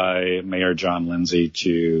push by Mayor John Lindsay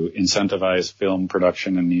to incentivize film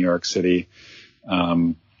production in New York City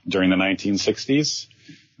during the 1960s.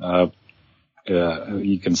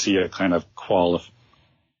 You can see a kind of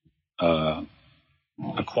a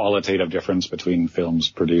qualitative difference between films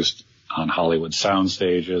produced on Hollywood sound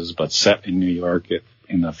stages but set in New York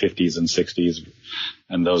in the 50s and 60s,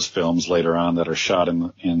 and those films later on that are shot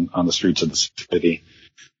on the streets of the city.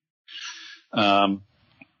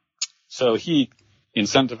 So he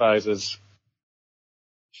incentivizes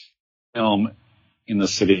film in the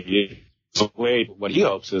city. So what he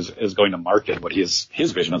hopes is going to market what his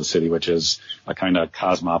vision of the city, which is a kind of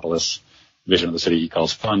cosmopolis vision of the city he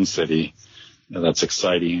calls Fun City. That's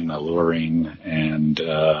exciting, alluring, and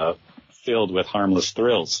filled with harmless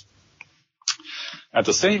thrills. At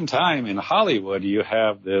the same time, in Hollywood, you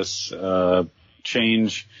have this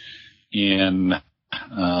change in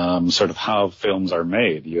sort of how films are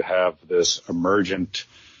made. You have this emergent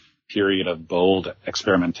period of bold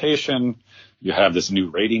experimentation. You have this new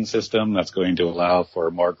rating system that's going to allow for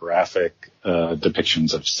more graphic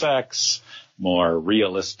depictions of sex, more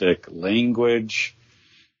realistic language,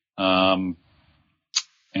 and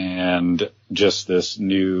just this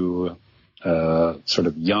new sort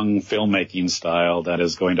of young filmmaking style that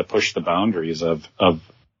is going to push the boundaries of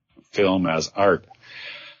film as art.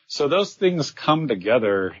 So those things come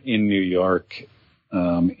together in New York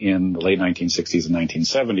in the late 1960s and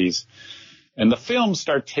 1970s, and the films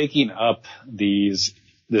start taking up this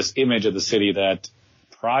image of the city that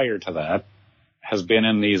prior to that has been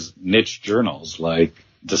in these niche journals like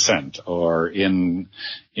Dissent, or in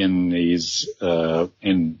these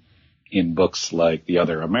in books like The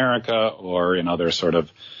Other America, or in other sort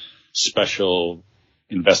of special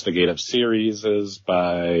investigative series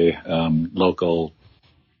by local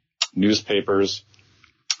newspapers,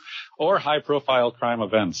 or high-profile crime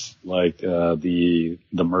events like the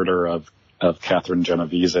murder of Catherine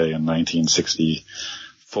Genovese in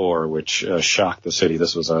 1964, which shocked the city.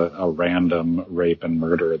 This was a random rape and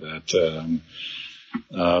murder that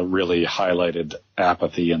really highlighted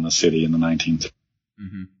apathy in the city in the 1950s.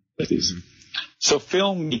 Mm-hmm. So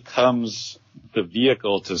film becomes the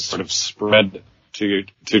vehicle to sort of spread, to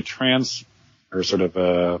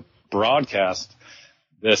broadcast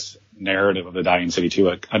this narrative of the dying city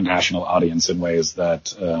to a national audience in ways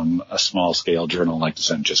that a small-scale journal like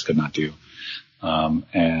Dissent just could not do.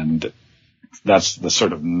 And that's the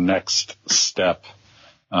sort of next step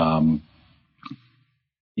in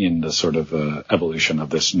the sort of evolution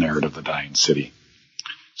of this narrative of the dying city.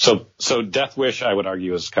 So Death Wish, I would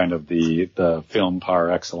argue, is kind of the film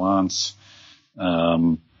par excellence,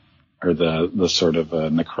 or the sort of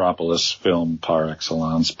necropolis film par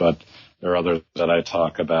excellence. But there are others that I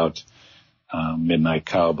talk about: Midnight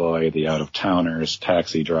Cowboy, The Out-of-Towners,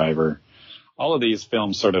 Taxi Driver. All of these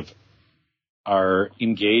films sort of are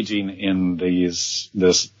engaging in these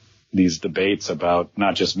debates about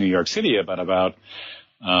not just New York City, but about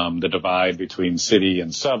the divide between city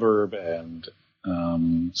and suburb, and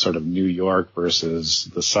sort of New York versus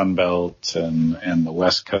the Sun Belt and the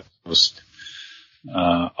West Coast,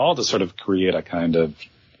 all to sort of create a kind of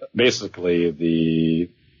basically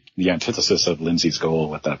the antithesis of Lindsay's goal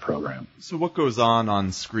with that program. So what goes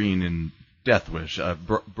on screen in Death Wish?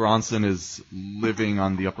 Bronson is living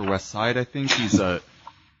on the Upper West Side. I think he's a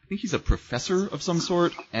professor of some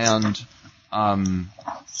sort, and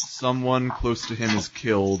someone close to him is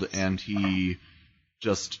killed, and he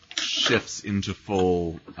just shifts into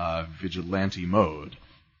full vigilante mode.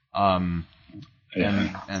 And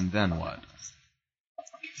then what?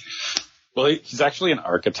 Well, he's actually an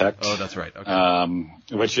architect. Oh, that's right.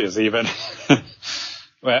 Okay. Which is even,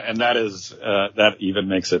 and that even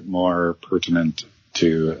makes it more pertinent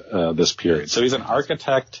to this period. So he's an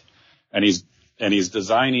architect, and he's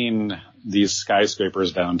designing these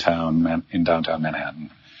skyscrapers in downtown Manhattan.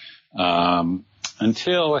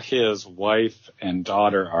 Until his wife and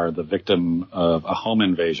daughter are the victim of a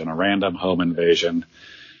random home invasion.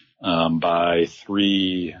 By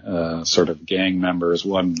three sort of gang members,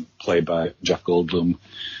 one played by Jeff Goldblum,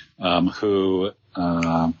 who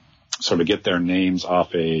sort of get their names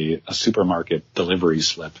off a supermarket delivery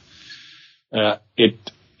slip.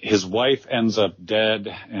 His wife ends up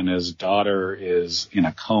dead, and his daughter is in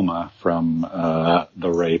a coma from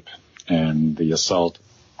the rape and the assault.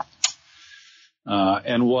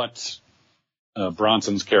 And what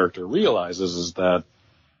Bronson's character realizes is that,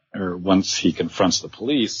 or once he confronts the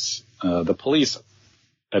police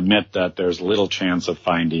admit that there's little chance of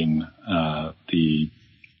finding the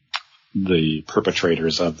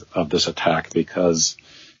perpetrators of this attack, because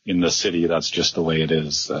in the city that's just the way it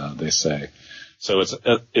is, they say. So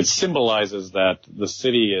it symbolizes that the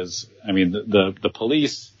city is, the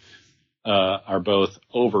police are both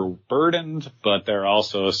overburdened, but they're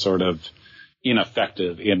also sort of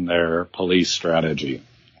ineffective in their police strategy.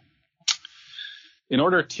 In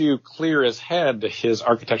order to clear his head, his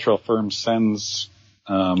architectural firm sends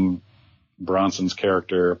Bronson's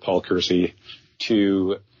character, Paul Kersey,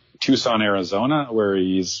 to Tucson, Arizona, where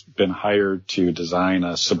he's been hired to design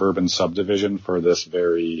a suburban subdivision for this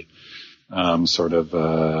very sort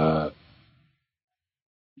of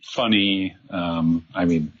funny,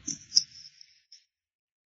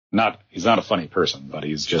 he's not a funny person, but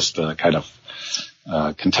he's just a kind of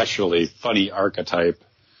contextually funny archetype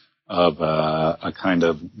of a kind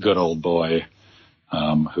of good old boy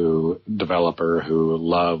developer who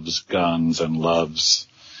loves guns and loves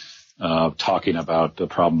talking about the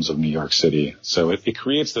problems of New York City. So it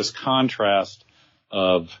creates this contrast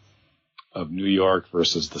of New York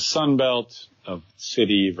versus the Sun Belt, of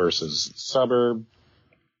city versus suburb,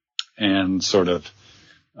 and sort of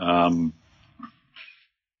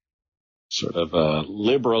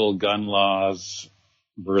liberal gun laws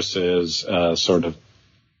versus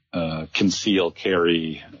conceal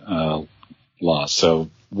carry laws. So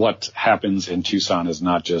what happens in Tucson is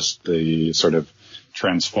not just the sort of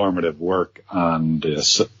transformative work on the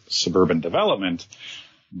suburban development,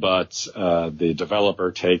 but the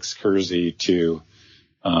developer takes Kersey to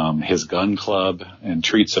his gun club and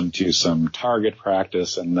treats him to some target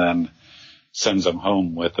practice, and then sends him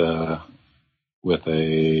home with a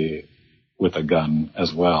gun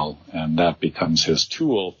as well, and that becomes his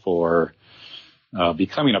tool for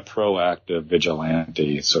becoming a proactive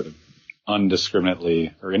vigilante, sort of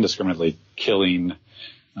indiscriminately killing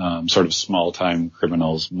sort of small-time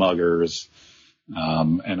criminals, muggers,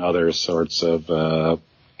 and other sorts of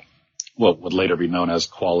what would later be known as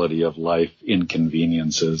quality of life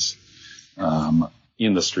inconveniences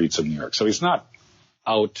in the streets of New York. So he's not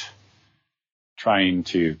out trying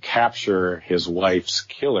to capture his wife's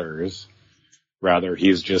killers. Rather,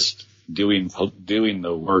 he's just doing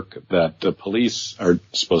the work that the police are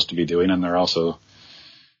supposed to be doing, and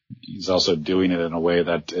he's also doing it in a way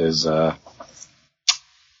that is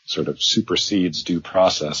sort of supersedes due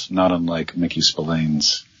process, not unlike Mickey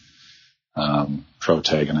Spillane's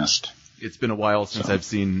protagonist. It's been a while since I've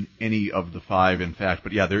seen any of the five, in fact,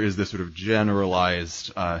 but yeah, there is this sort of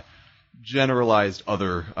generalized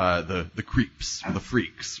other, the creeps, or the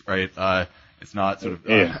freaks, right? It's not sort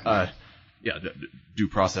of, due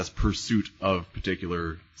process pursuit of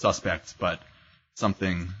particular suspects, but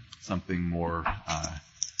something more,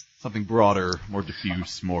 something broader, more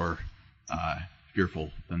diffuse, more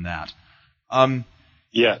fearful than that. I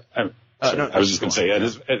was just going to say,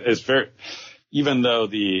 it's very, even though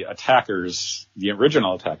the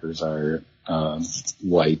original attackers are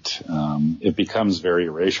white, it becomes very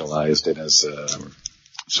racialized in his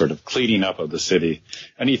sort of cleaning up of the city.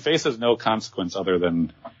 And he faces no consequence other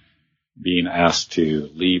than being asked to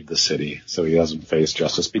leave the city. So he doesn't face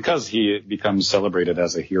justice because he becomes celebrated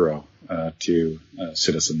as a hero to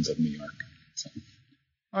citizens of New York. So,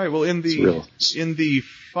 all right. Well, in the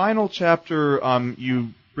final chapter,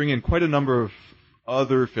 you bring in quite a number of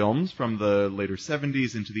other films from the later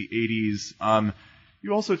 70s into the 80s.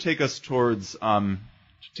 You also take us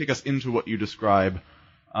into what you describe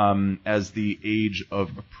as the age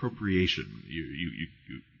of appropriation. You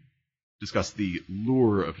discuss the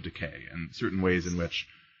lure of decay and certain ways in which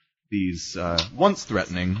these once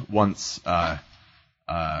threatening, once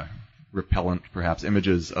repellent, perhaps,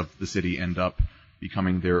 images of the city end up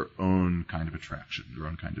becoming their own kind of attraction, their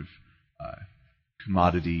own kind of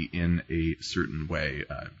commodity in a certain way.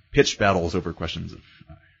 Pitched battles over questions of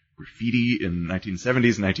graffiti in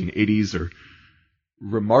 1970s and 1980s are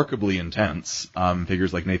remarkably intense.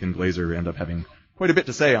 Figures like Nathan Glazer end up having quite a bit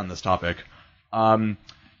to say on this topic. In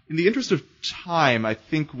the interest of time, I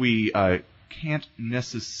think we can't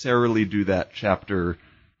necessarily do that chapter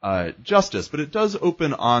justice, but it does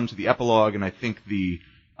open on to the epilogue, and I think the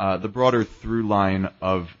broader through line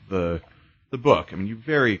of the book. I mean, you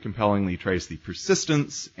very compellingly trace the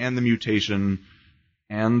persistence and the mutation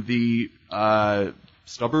and the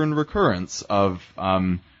stubborn recurrence of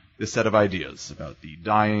this set of ideas about the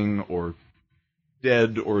dying or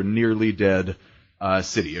dead or nearly dead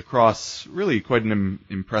city across really quite an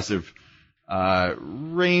impressive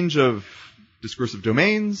range of discursive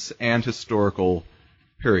domains and historical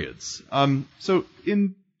periods. So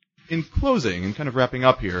in closing and kind of wrapping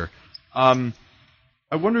up here, I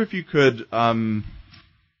wonder if you could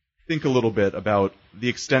think a little bit about the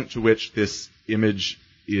extent to which this image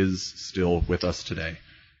is still with us today.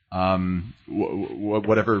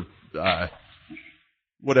 Whatever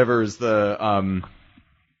is the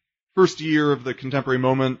first year of the contemporary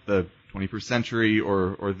moment, the 21st century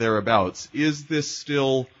or thereabouts, is this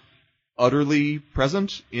still utterly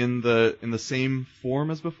present in the same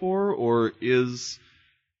form as before, or is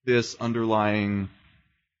this underlying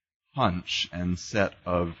hunch and set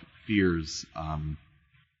of fears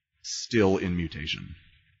still in mutation?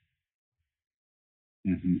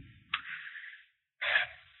 Mm-hmm.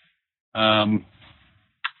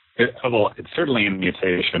 It's certainly in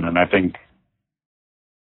mutation, and I think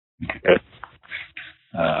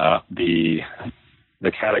the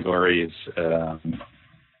categories,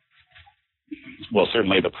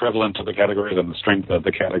 certainly the prevalence of the categories and the strength of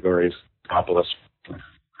the categories, Metropolis,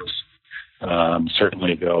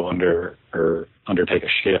 certainly go undertake a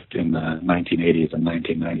shift in the 1980s and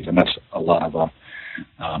 1990s, and that's a lot of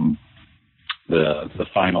the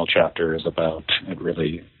final chapter is about it.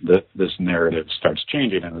 Really, this narrative starts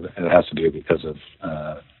changing, and it has to do because of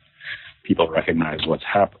people recognize what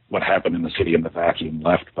happened in the city in the vacuum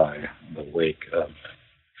left by the wake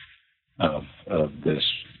of this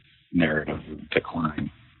narrative decline.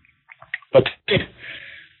 But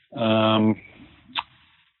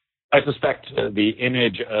I suspect the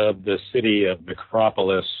image of the city of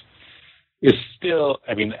Necropolis is still,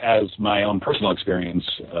 as my own personal experience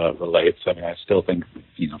relates, I still think,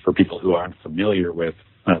 for people who aren't familiar with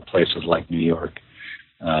places like New York,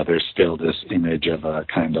 there's still this image of a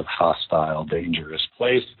kind of hostile, dangerous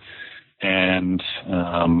place and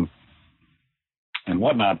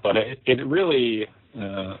whatnot. But it really,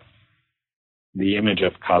 the image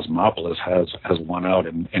of Cosmopolis has won out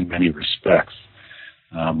in many respects.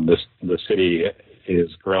 The city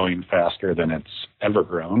is growing faster than it's ever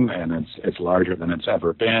grown, and it's larger than it's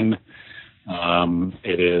ever been.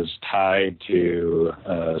 It is tied to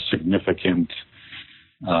significant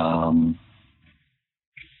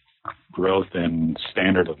growth in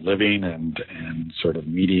standard of living and sort of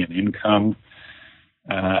median income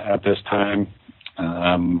at this time,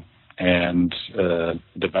 and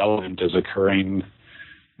development is occurring,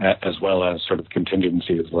 as well as sort of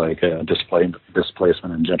contingencies like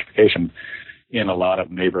displacement and gentrification in a lot of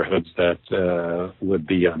neighborhoods that would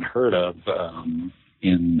be unheard of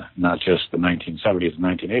in not just the 1970s and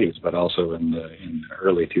 1980s, but also in the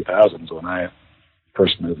early 2000s when I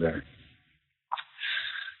first moved there.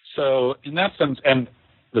 So in that sense, and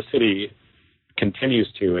the city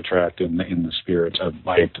continues to attract in the spirit of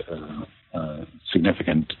quite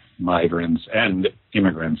significant migrants and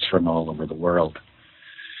immigrants from all over the world.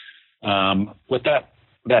 With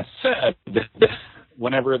that said,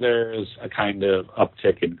 whenever there's a kind of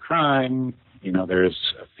uptick in crime, there's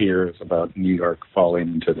fears about New York falling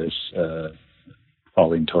into this,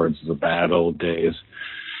 falling towards the bad old days.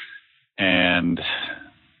 And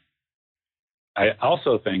I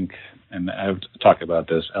also think, and I've talked about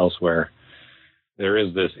this elsewhere, there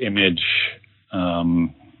is this image,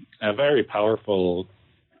 a very powerful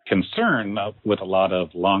concern with a lot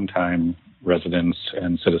of longtime residents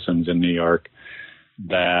and citizens in New York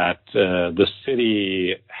that the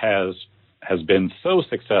city has been so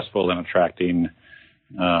successful in attracting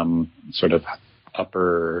sort of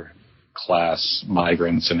upper class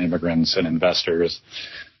migrants and immigrants and investors,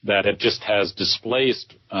 that it just has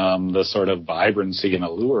displaced the sort of vibrancy and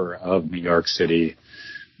allure of New York City,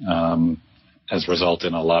 has resulted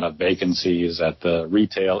in a lot of vacancies at the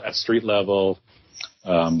retail, at street level,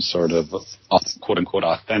 sort of quote-unquote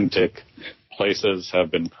authentic places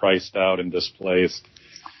have been priced out and displaced.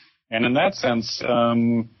 And in that sense,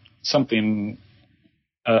 a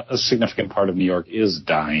significant part of New York is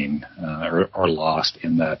dying or lost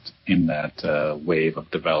in that wave of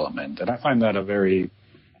development. And I find that a very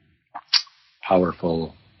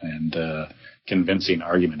powerful and convincing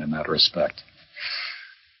argument in that respect.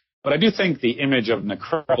 But I do think the image of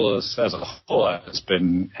Necropolis as a whole has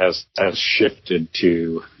shifted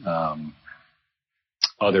to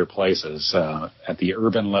other places at the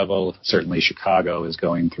urban level. Certainly, Chicago is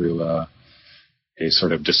going through a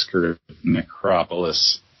sort of discursive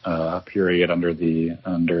necropolis period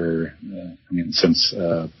since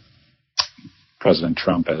President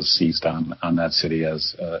Trump has seized on that city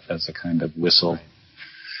as a kind of whistle.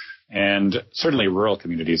 And certainly rural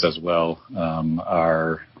communities as well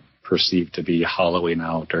are perceived to be hollowing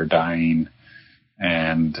out or dying.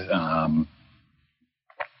 And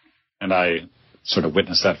I sort of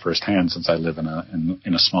witnessed that firsthand since I live in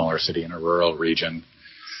a smaller city in a rural region.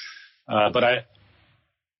 But I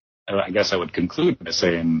guess I would conclude by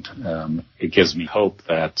saying it gives me hope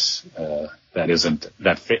that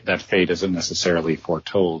fate isn't necessarily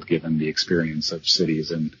foretold, given the experience of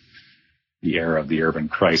cities in the era of the urban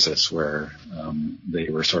crisis, where they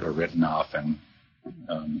were sort of written off and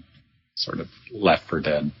sort of left for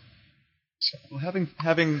dead. So, well, having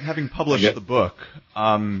published the book,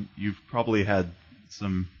 you've probably had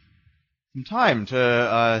some time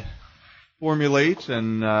to formulate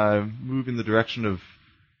and move in the direction of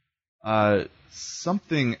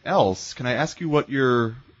something else. Can I ask you what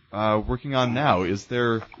you're working on now? Is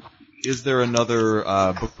there another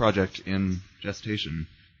book project in gestation?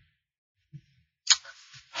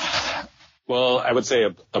 Well, I would say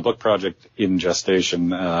a book project in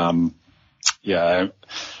gestation.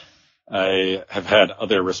 I have had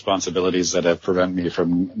other responsibilities that have prevented me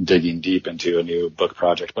from digging deep into a new book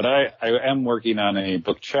project. But I am working on a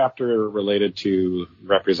book chapter related to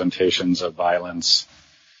representations of violence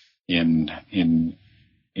in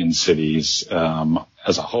cities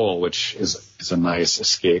as a whole, which is a nice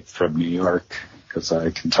escape from New York, because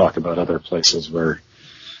I can talk about other places where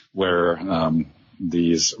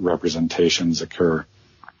these representations occur.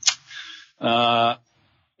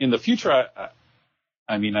 In the future,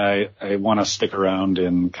 I want to stick around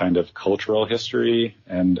in kind of cultural history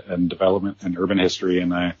and development and urban history,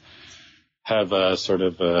 and I have a sort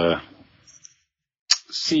of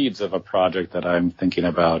seeds of a project that I'm thinking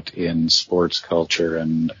about in sports culture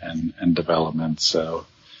and development. So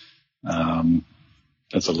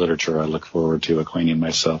that's a literature I look forward to acquainting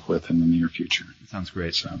myself with in the near future. That sounds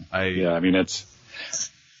great. So, it's...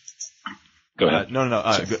 Go ahead.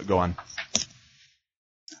 Go on.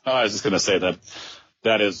 I was just going to say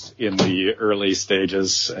that is in the early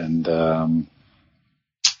stages, and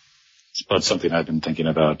but something I've been thinking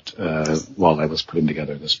about while I was putting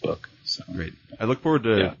together this book. So, great. I look forward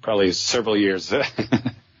to probably several years down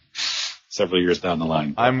the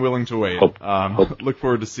line. I'm willing to wait. Look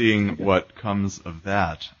forward to seeing what comes of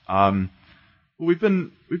that. We've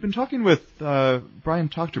been talking with Brian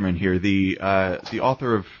Tochterman here, the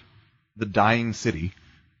author of The Dying City,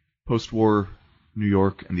 Post-War New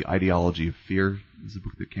York and the Ideology of Fear. This is a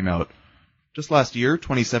book that came out just last year,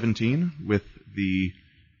 2017, with the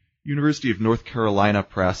University of North Carolina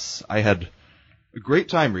Press. I had a great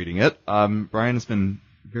time reading it. Brian has been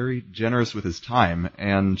very generous with his time,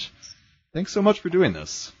 and thanks so much for doing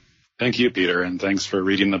this. Thank you, Peter, and thanks for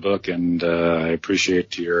reading the book, and I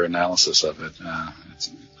appreciate your analysis of it. It's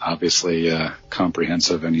obviously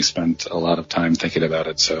comprehensive, and you spent a lot of time thinking about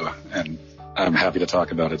it, and I'm happy to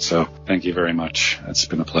talk about it, so thank you very much. It's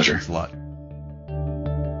been a pleasure. Thanks a lot.